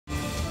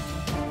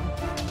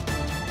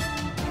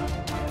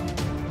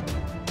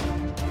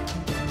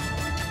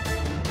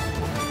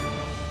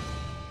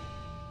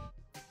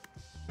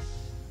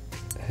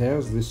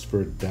How's this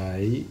for a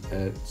day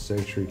at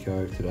Sanctuary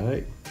Cove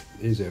today?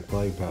 Here's our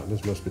playing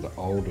partners, must be the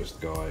oldest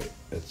guy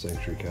at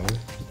Sanctuary Cove,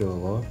 still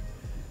alive.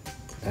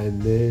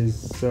 And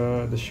there's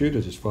the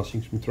shooter just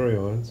flashing some 3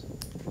 irons.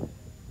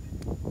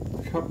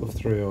 A couple of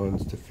 3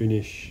 irons to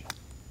finish.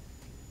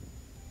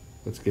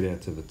 Let's get out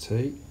to the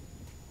tee.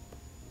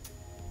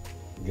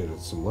 Get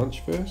us some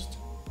lunch first.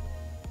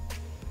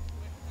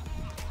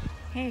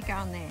 How you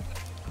going there?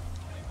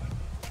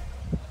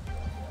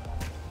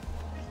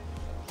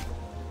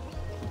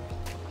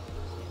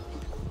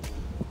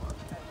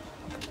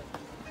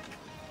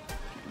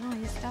 Getting all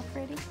your stuff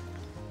ready?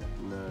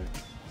 No,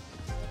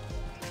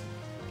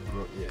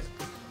 not yet.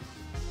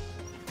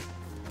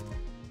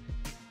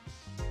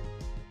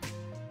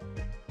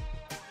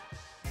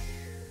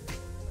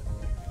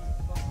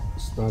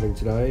 Starting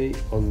today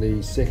on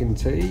the second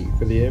tee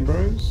for the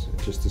Ambros,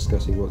 just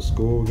discussing what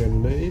score we're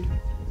going to need.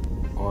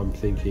 I'm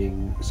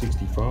thinking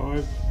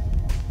 65.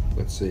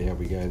 Let's see how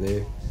we go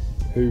there.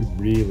 Who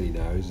really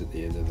knows at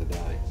the end of the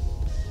day?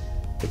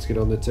 Let's get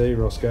on the tee,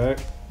 Roscoe.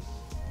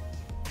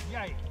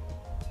 Yay.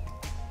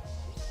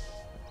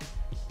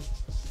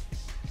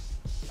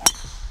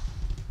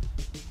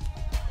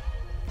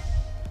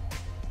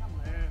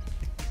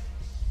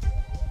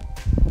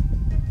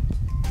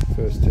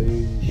 First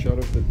tee shot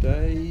of the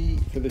day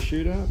for the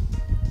shooter.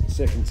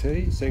 Second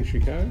tee,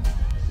 Sanctuary Cove.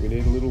 We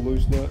need a little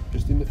loose nut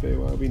just in the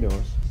fairway, it'll be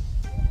nice.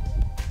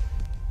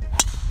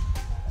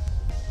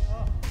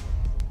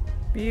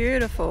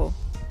 Beautiful.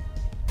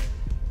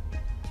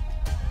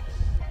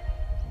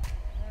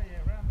 Oh yeah,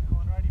 round the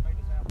corner, 80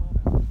 metres out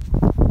more.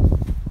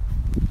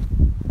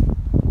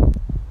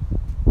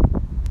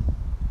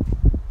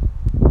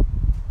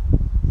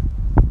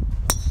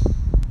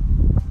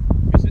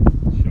 Miss it,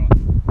 shot.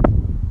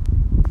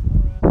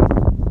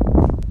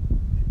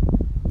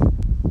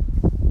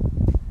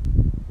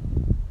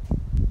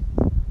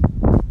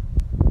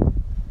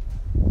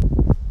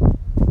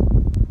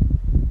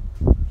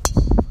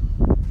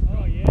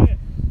 Oh yeah,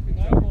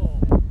 no ball.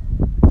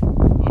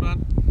 Well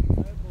done.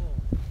 No ball.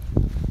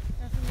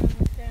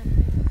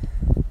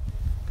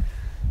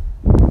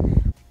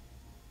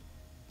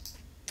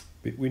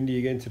 Bit windy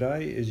again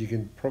today, as you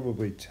can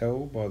probably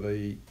tell by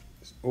the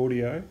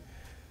audio.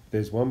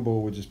 There's one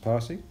ball we're just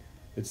passing.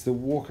 It's the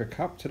Walker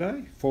Cup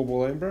today,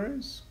 4-ball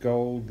Ambros,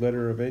 gold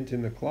letter event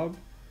in the club.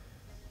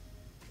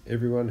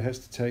 Everyone has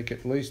to take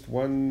at least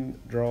one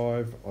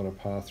drive on a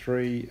par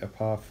 3, a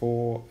par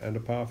 4 and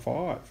a par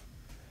 5.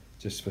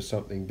 Just for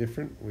something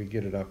different. We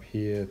get it up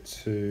here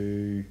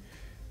to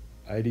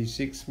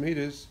 86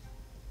 metres.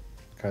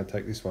 Can't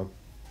take this one.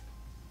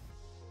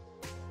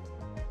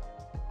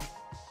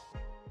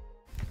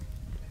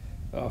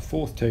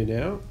 Fourth tee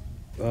now,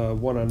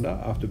 1 under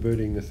after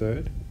birding the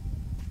third.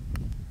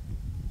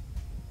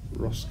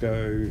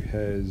 Roscoe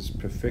has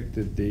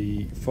perfected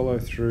the follow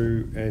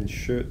through and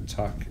shirt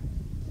tuck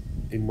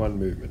in one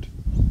movement.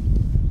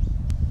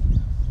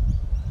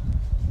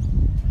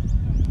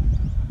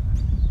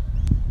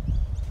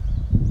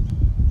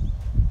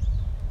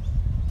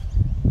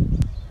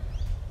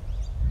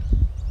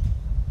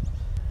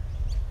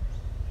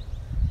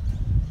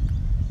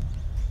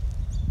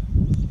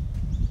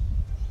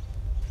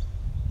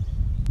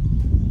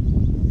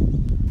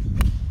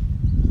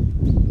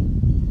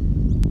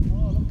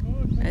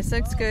 This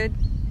looks good.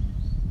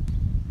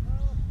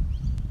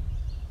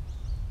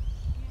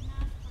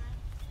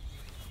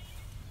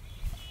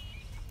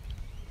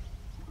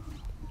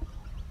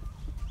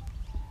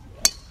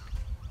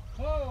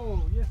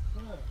 Oh, yes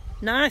sir.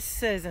 Nice,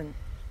 Susan.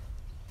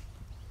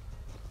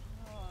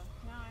 Oh,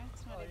 no,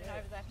 it's not even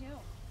over that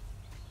hill.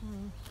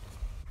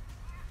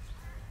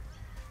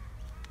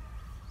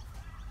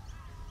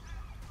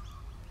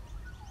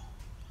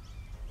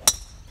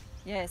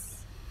 Yes.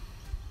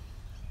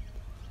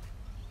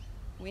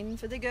 Win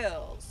for the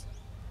girls.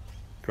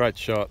 Great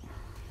shot.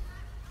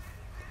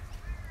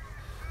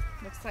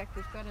 Looks like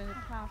we've got a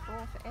par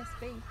 4 for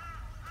SB.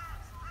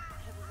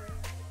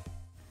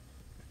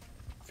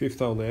 Fifth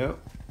hole now.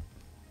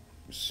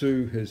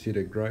 Sue has hit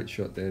a great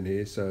shot down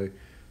here, so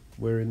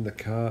we're in the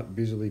cart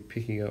busily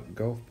picking up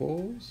golf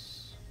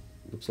balls.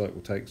 Looks like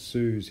we'll take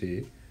Sue's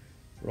here,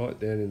 right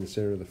down in the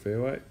centre of the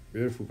fairway.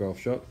 Beautiful golf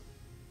shot.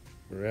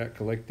 We're out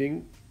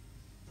collecting.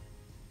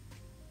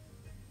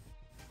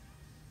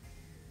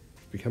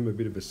 It's become a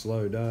bit of a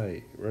slow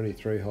day. We're only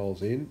 3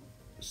 holes in.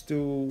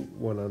 Still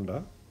 1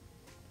 under.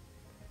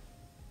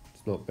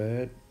 It's not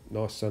bad.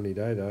 Nice sunny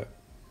day though.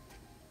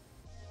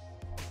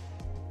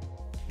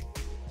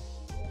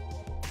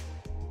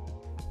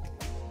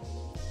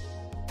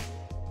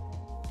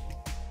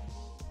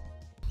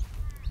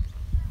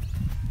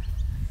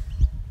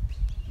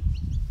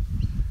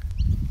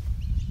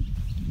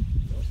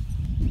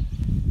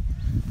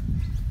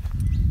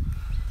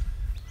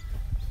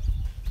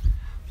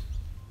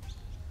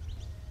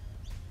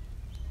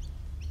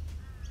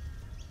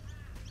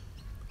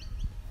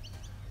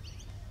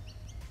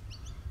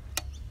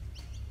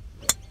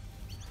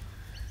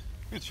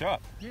 Good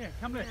shot. Yeah,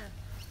 come left.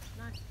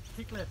 Yeah, nice.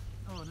 Kick left.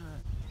 Oh no.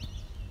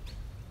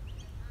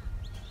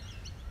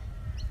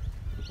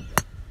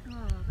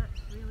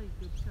 Really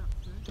good shot,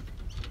 sir.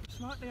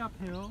 Slightly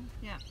uphill.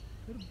 Yeah.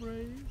 Bit of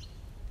breeze.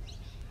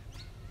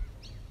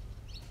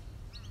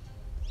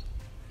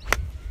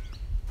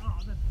 Oh,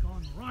 that's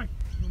gone right.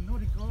 You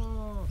naughty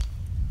girl.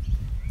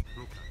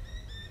 Okay.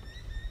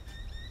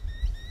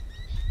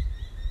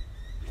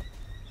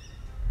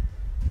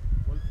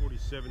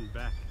 .147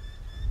 back.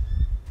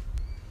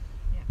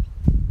 Yeah,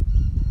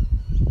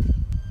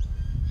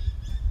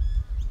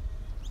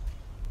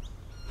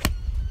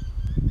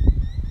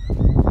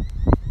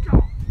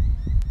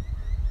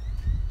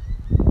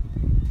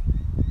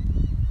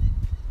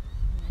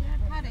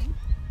 putting.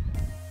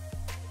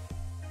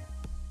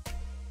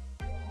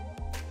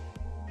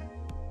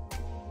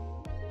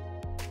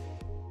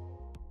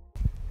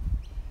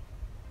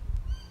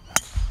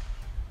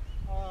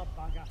 Oh,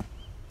 bugger.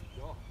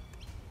 Oh.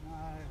 No,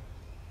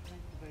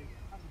 seems to be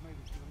 100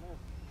 metres to the left.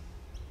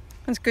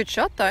 That's a good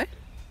shot though.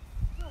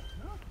 No,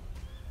 no.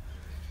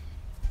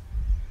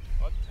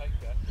 I'd take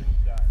that any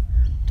day.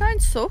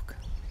 Don't suck.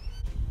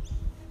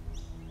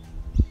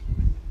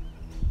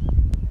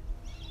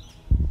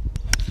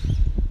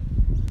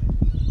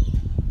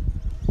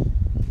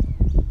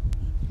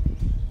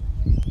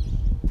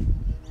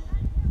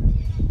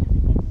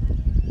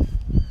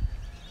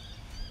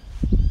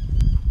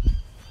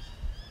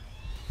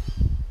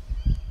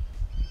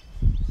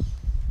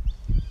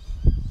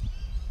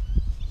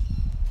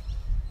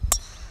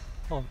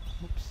 Oh,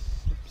 oops.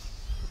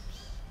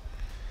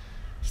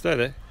 Stay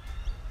there.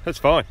 That's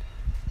fine.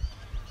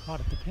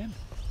 Might have to pen.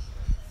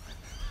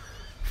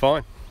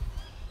 Fine.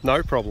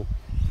 No problem.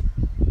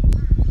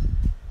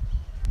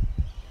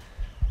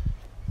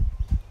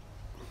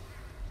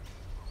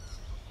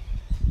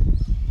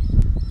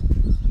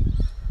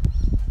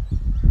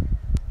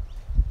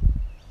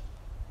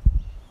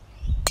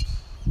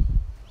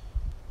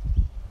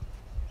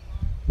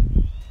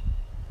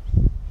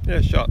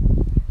 Yeah, shot.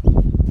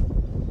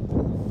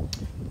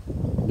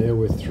 Now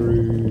we're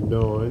through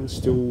 9,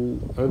 still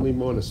only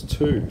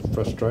 -2.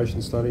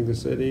 Frustration starting to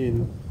set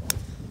in.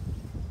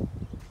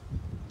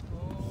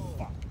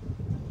 Fuck.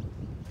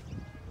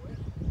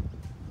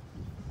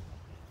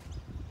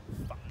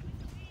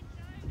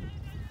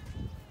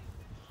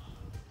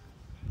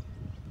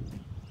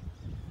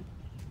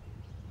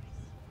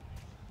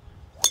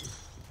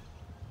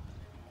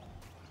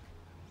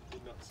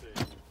 Did not see it.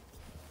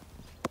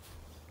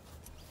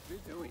 What are you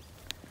doing?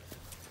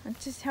 I'm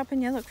just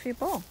helping you look for your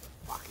ball.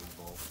 Fucking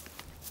ball.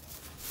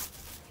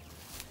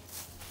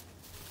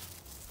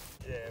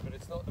 Yeah, but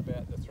it's not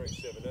about the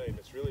 317,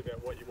 it's really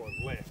about what you want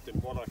left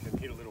and what I can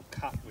hit a little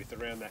cut with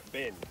around that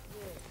bend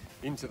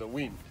into the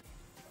wind.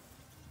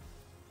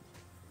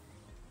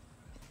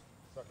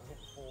 So I can hit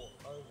 4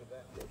 over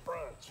that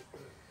branch.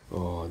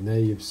 Oh, now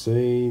you've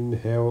seen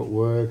how it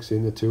works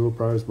in the tour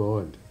pro's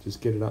mind.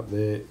 Just get it up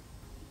there,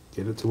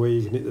 get it to where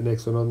you can hit the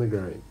next one on the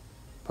green.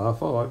 Par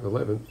 5,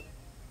 11th.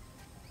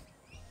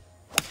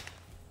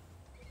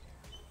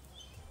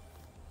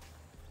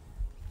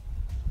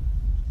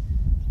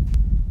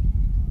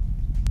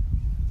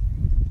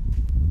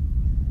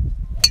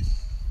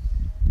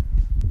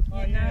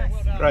 Oh, yeah,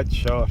 well done. Great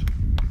shot.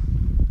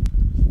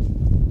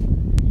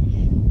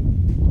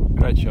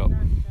 Great shot.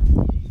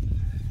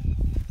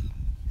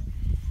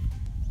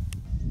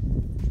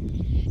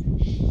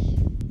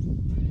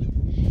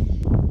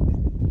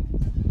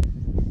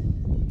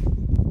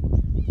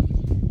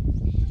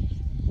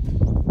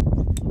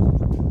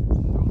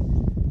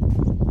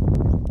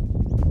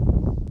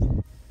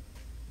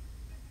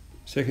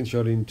 Second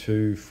shot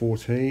into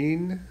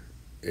 14.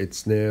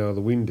 It's now,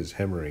 the wind is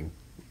hammering,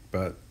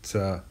 but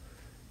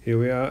here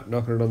we are,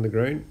 knocking it on the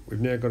green.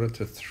 We've now got it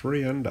to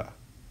 3 under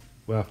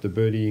after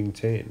birdieing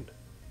 10.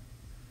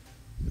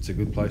 It's a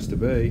good place to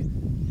be.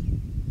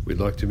 We'd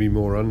like to be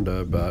more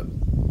under, but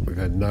we've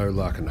had no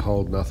luck and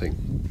hold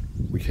nothing.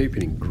 We keep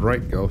hitting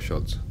great golf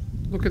shots.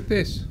 Look at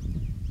this.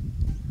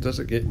 Does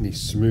it get any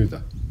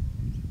smoother?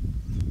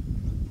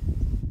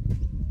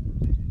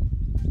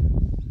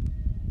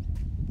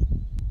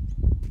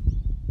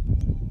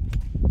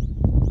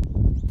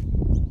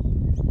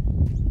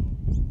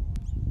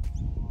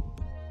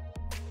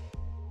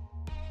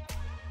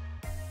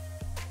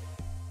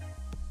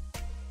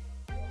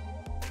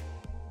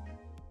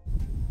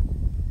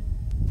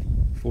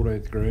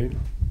 .14th green,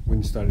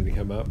 wind's starting to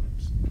come up,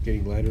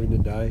 getting later in the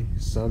day,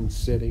 sun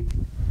setting.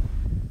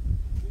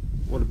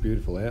 What a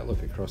beautiful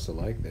outlook across the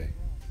lake there.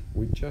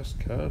 We just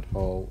can't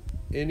hole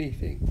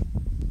anything.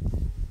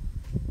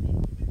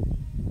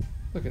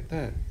 Look at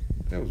that,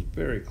 that was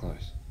very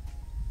close.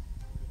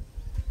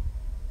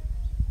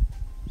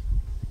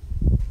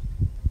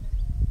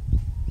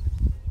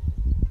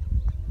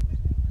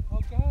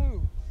 Oh,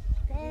 go!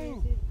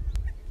 Go!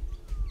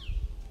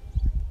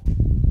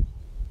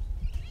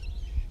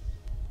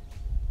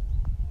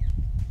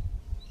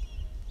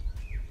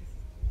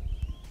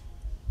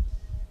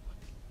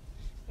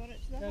 Got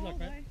it to the Yeah, hole look,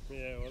 mate. though.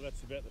 Yeah, well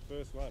that's about the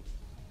first one.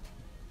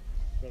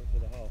 Got it to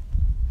the hole.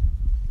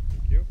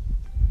 Thank you.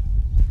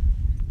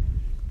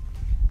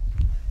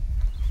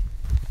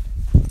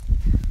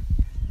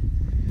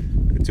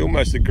 It's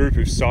almost a group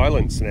of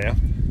silence now.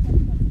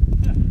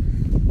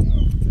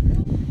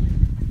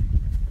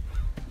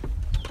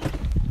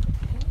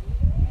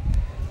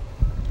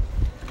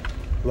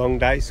 Long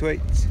day,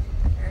 sweets.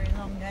 Very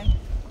long day.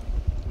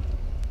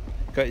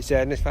 Got your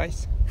sadness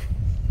face?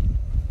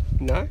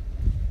 No?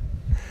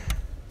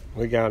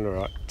 We're going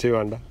alright. 2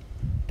 under.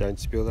 Don't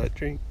spill that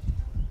drink.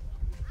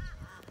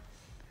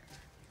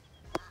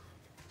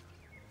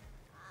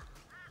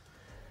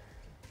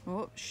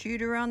 Oh,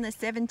 shooter on the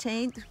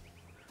 17th.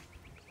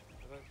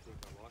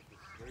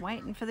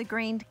 Waiting for the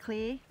green to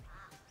clear.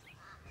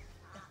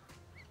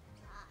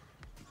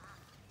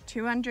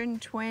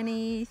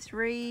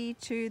 223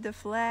 to the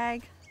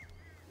flag.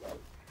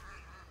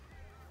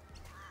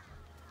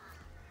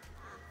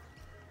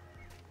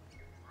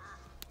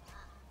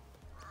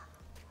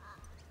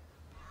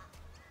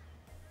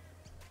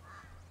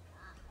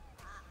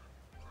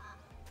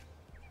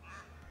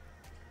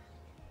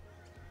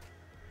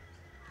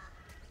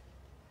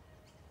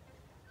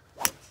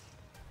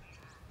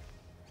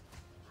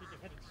 Keep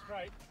your head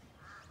straight.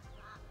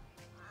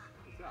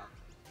 What's up?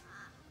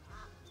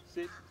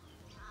 Sit.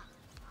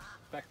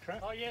 Back trap.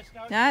 Oh yes,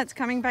 no. No, it's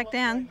coming back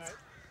down.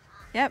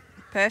 Yep,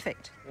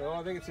 perfect. Oh,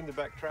 I think it's in the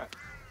back trap.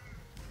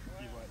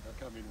 You wait,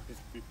 they'll come in with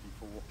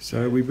 54.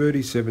 So we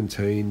birdied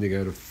 17 to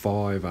go to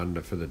 5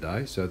 under for the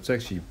day, so it's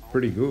actually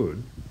pretty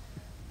good.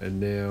 And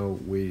now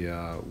we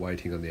are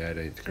waiting on the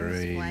 18th Just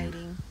green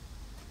waiting.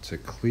 to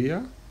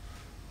clear.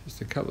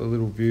 Just a couple of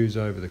little views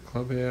over the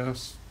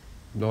clubhouse.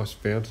 Nice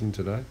fountain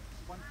today.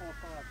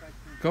 145 back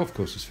to Golf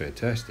course is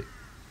fantastic.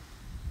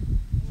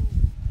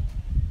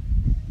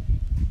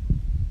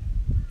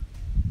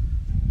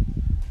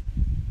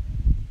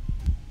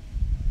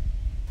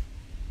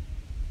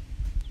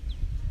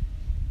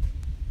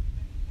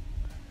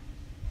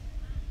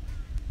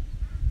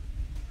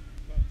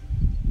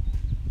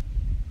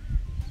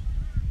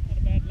 not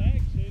a bad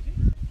lag, Susie.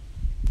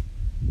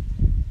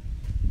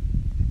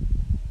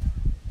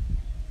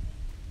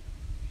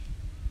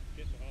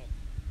 Get the hole.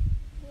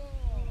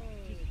 Whoa!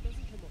 Geez, it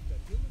doesn't come off that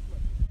hill as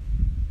much.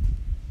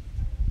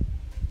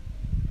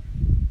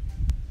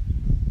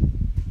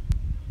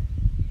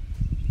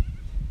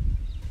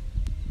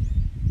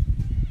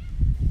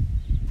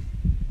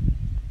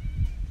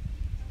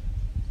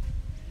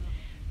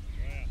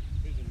 Wow,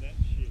 isn't that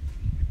shit?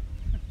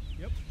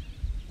 Yep.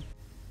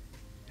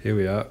 Here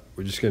we are.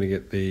 We're just going to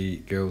get the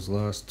girls'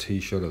 last tee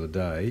shot of the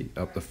day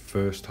up the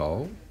first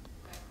hole.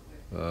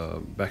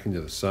 Back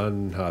into the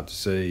sun, hard to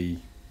see.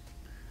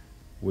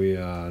 We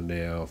are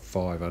now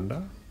 5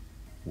 under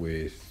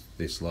with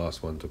this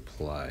last one to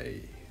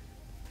play.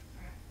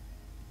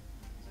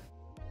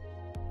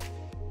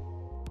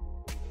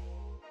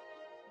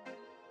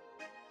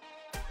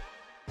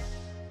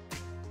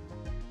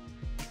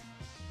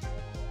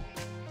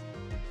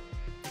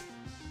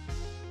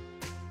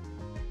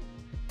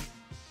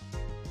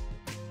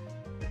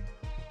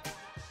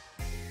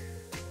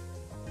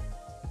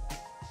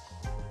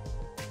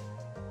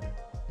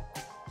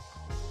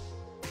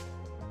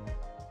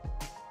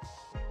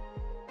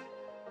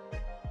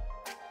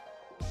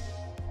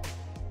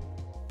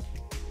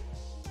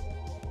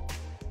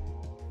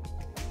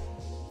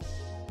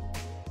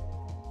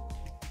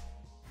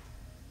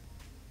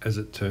 As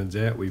it turns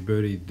out, we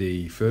birdied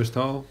the first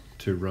hole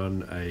to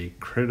run a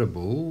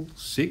credible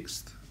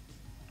 6th,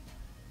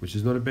 which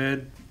is not a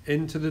bad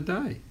end to the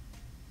day.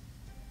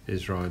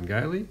 There's Ryan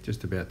Gailey,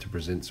 just about to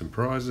present some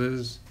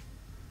prizes.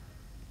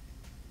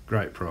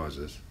 Great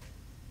prizes.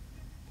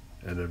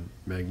 And a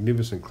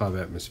magnificent club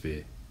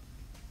atmosphere.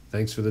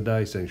 Thanks for the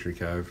day, Sanctuary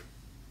Cove.